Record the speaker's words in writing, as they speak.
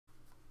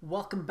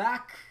Welcome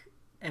back,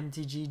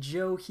 MTG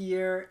Joe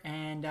here,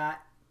 and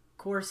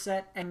core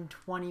set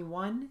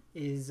M21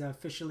 is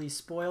officially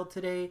spoiled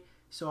today,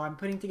 so I'm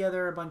putting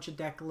together a bunch of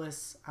deck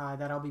lists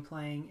that I'll be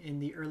playing in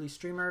the early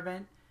streamer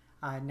event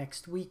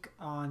next week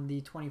on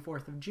the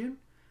 24th of June.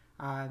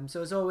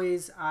 So as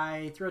always,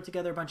 I throw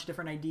together a bunch of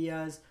different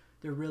ideas.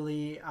 They're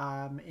really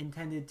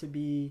intended to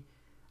be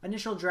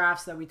initial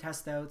drafts that we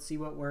test out, see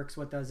what works,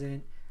 what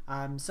doesn't.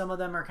 Some of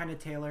them are kind of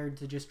tailored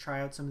to just try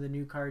out some of the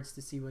new cards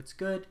to see what's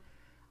good.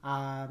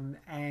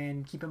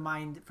 And keep in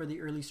mind for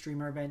the early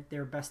streamer event,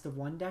 they're best of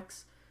one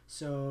decks,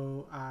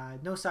 so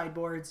no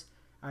sideboards.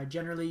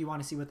 Generally, you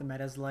want to see what the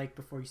meta is like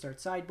before you start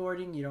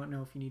sideboarding. You don't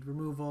know if you need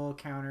removal,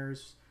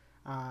 counters,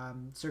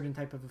 certain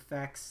type of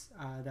effects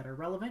that are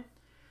relevant.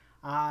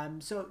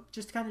 So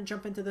just to kind of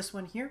jump into this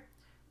one here,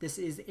 this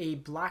is a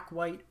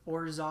black-white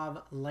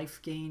Orzhov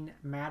Lifegain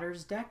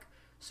Matters deck.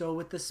 So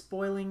with the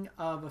spoiling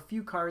of a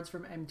few cards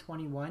from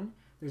M21,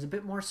 there's a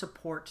bit more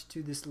support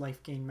to this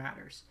Lifegain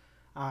Matters.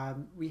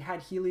 We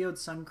had Heliod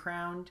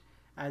Suncrowned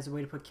as a way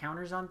to put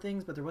counters on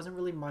things, but there wasn't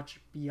really much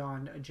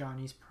beyond a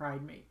Johnny's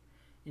Pridemate.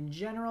 In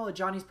general, a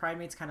Johnny's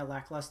Pridemate's kind of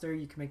lackluster.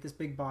 You can make this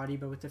big body,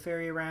 but with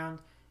Teferi around,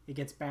 it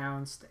gets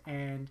bounced,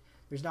 and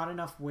there's not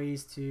enough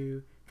ways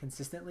to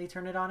consistently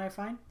turn it on, I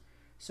find.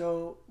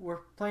 So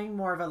we're playing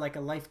more of a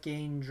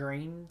Lifegain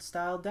Drain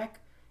style deck,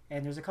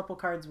 and there's a couple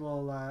cards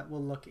we'll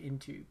look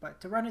into.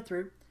 But to run it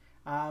through,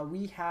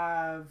 we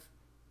have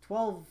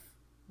 12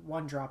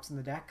 1-drops in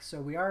the deck,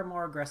 so we are a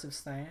more aggressive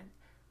stand.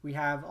 We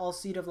have All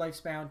Seed of Life's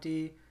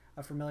Bounty,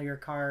 a familiar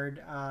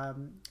card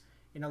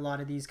in a lot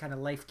of these kind of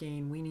life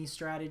gain weenie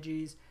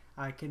strategies.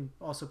 It can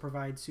also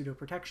provide pseudo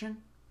protection.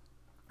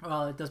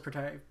 Well, it does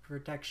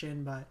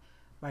protection, but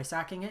by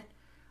sacking it.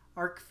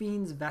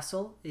 Arcfiend's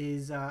Vessel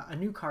is a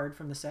new card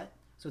from the set.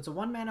 So it's a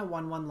 1-mana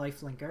 1/1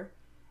 lifelinker,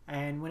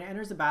 and when it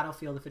enters the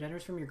battlefield, if it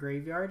enters from your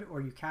graveyard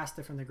or you cast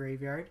it from the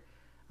graveyard,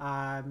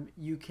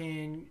 you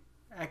can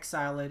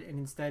exile it and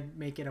instead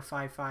make it a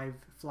 5/5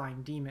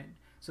 flying demon.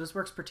 So this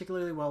works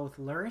particularly well with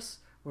Luris,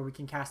 where we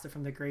can cast it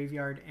from the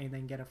graveyard and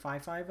then get a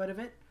 5/5 out of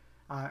it.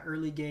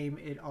 Early game,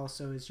 it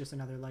also is just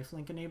another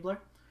lifelink enabler.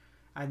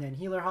 And then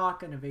Healer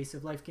Hawk, an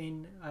evasive life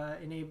gain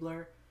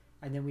enabler.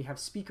 And then we have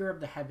Speaker of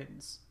the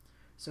Heavens.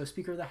 So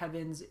Speaker of the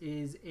Heavens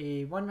is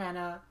a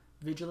 1-mana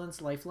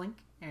vigilance lifelink,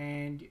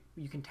 and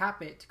you can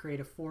tap it to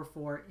create a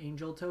 4/4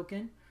 angel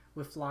token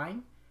with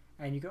flying.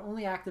 And you can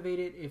only activate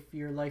it if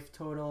your life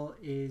total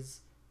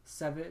is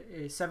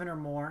seven or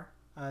more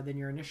than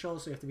your initial,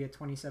 so you have to be at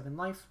 27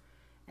 life,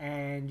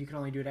 and you can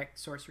only do it at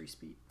sorcery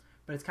speed.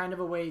 But it's kind of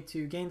a way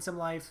to gain some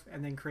life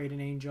and then create an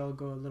angel,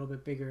 go a little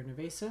bit bigger and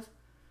evasive.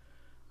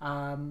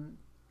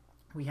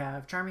 We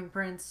have Charming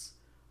Prince,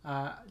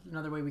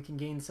 another way we can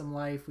gain some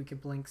life. We could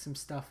blink some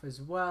stuff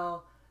as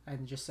well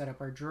and just set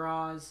up our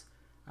draws.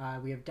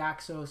 We have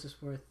Daxos,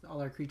 just with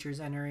all our creatures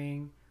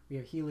entering. We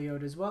have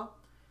Heliod as well.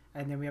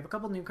 And then we have a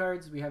couple new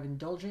cards. We have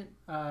Indulgent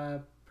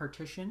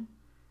Partition.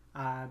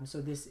 So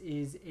this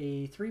is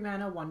a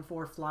 3-mana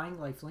 1/4 flying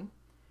lifelink.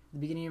 At the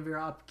beginning of your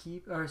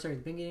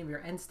the beginning of your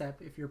end step,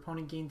 if your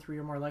opponent gained 3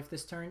 or more life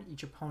this turn,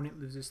 each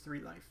opponent loses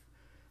 3 life.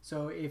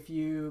 So if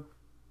you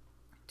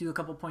do a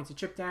couple points of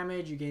chip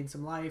damage, you gain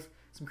some life,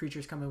 some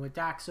creatures come in with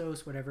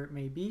Daxos, whatever it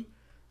may be,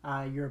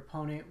 your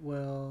opponent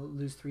will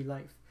lose 3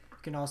 life. You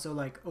can also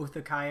Oath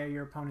of Kaya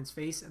your opponent's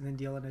face and then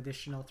deal an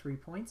additional 3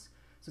 points.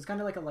 So it's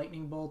kind of like a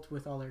lightning bolt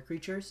with all our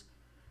creatures.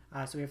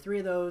 So we have 3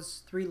 of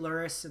those, 3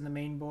 Luris in the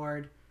main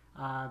board.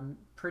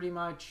 Pretty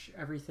much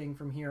everything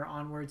from here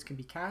onwards can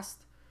be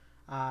cast.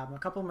 A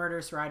couple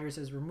Murderous Riders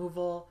as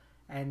removal,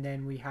 and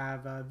then we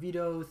have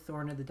Veto,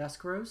 Thorn of the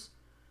Dusk Rose.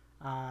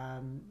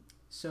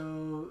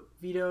 So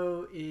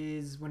Veto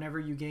is whenever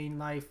you gain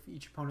life,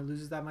 each opponent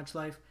loses that much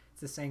life.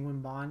 It's a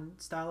Sanguine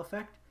Bond style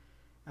effect.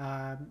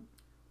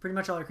 Pretty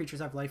much all our creatures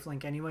have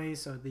lifelink anyway,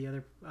 so the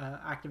other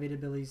activated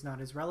ability is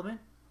not as relevant.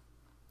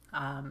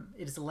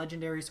 It is a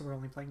legendary, so we're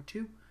only playing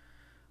 2.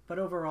 But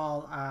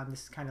overall,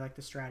 this is kind of like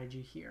the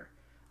strategy here.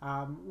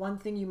 One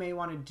thing you may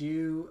want to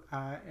do,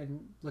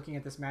 and looking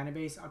at this mana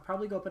base, I'd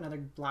probably go up another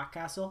Black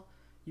Castle.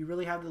 You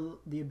really have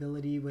the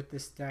ability with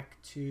this deck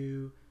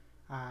to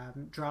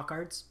draw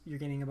cards. You're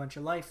getting a bunch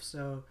of life,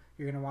 so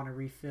you're going to want to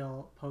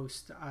refill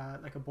post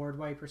like a board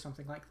wipe or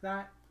something like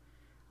that.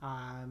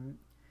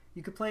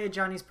 You could play a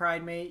Johnny's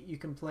Pridemate. You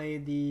can play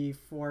the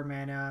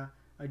 4-mana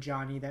a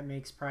Johnny that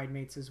makes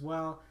Pridemates as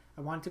well.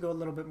 I wanted to go a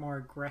little bit more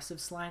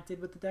aggressive slanted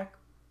with the deck,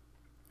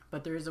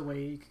 but there is a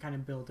way you can kind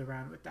of build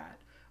around with that.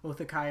 Oath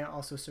of Kaya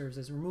also serves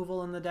as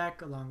removal in the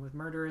deck, along with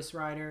Murderous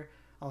Rider.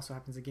 Also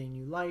happens to gain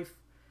you life.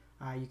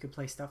 You could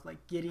play stuff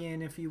like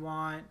Gideon if you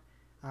want.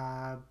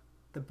 The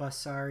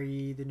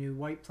Basari, the new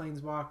White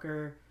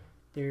Planeswalker.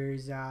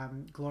 There's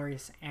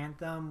Glorious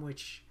Anthem,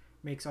 which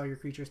makes all your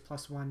creatures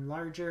 +1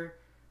 larger.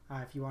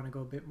 If you want to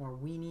go a bit more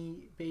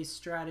weenie-based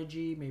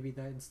strategy, maybe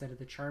instead of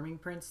the Charming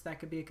Prince, that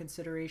could be a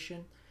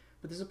consideration.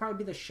 But this will probably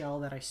be the shell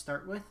that I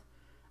start with,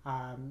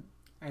 and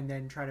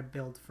then try to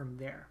build from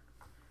there.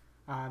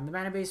 The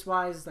mana base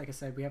wise, like I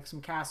said, we have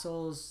some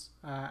castles.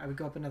 I would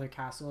go up another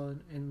castle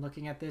in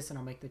looking at this, and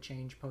I'll make the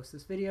change post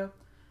this video.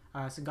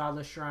 Some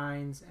godless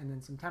shrines, and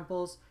then some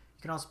temples.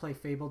 You can also play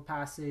Fabled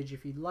Passage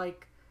if you'd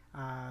like.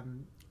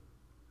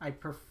 I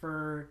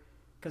prefer,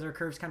 because our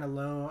curve's kind of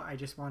low, I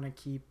just want to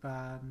keep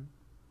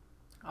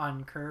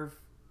on curve.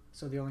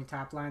 So the only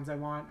tap lands I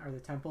want are the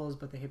temples,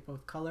 but they hit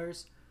both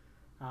colors.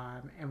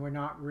 And we're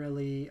not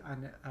really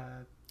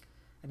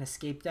an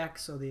escape deck,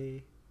 so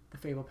the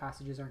Fabled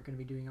Passages aren't going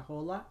to be doing a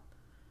whole lot.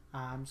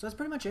 So that's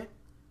pretty much it.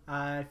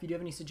 If you do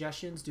have any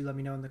suggestions, do let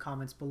me know in the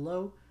comments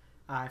below.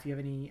 If you have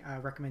any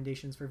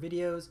recommendations for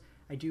videos,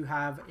 I do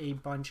have a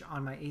bunch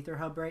on my Aether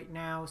Hub right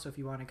now, so if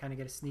you want to kind of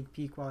get a sneak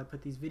peek while I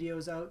put these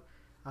videos out,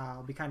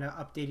 I'll be kind of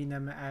updating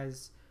them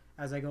as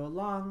I go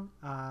along,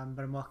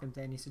 but I'm welcome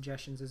to any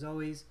suggestions as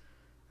always.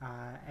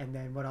 And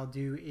then what I'll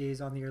do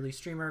is on the early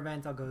streamer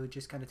event, I'll go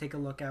just kind of take a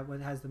look at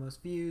what has the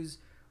most views,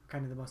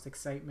 kind of the most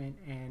excitement,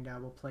 and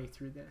we'll play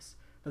through this.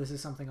 But this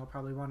is something I'll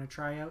probably want to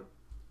try out.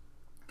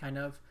 Kind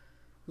of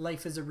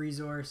life as a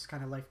resource,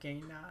 kind of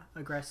Lifegain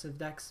aggressive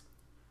decks.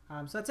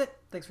 So that's it.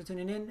 Thanks for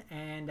tuning in,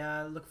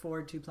 and look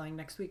forward to playing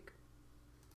next week.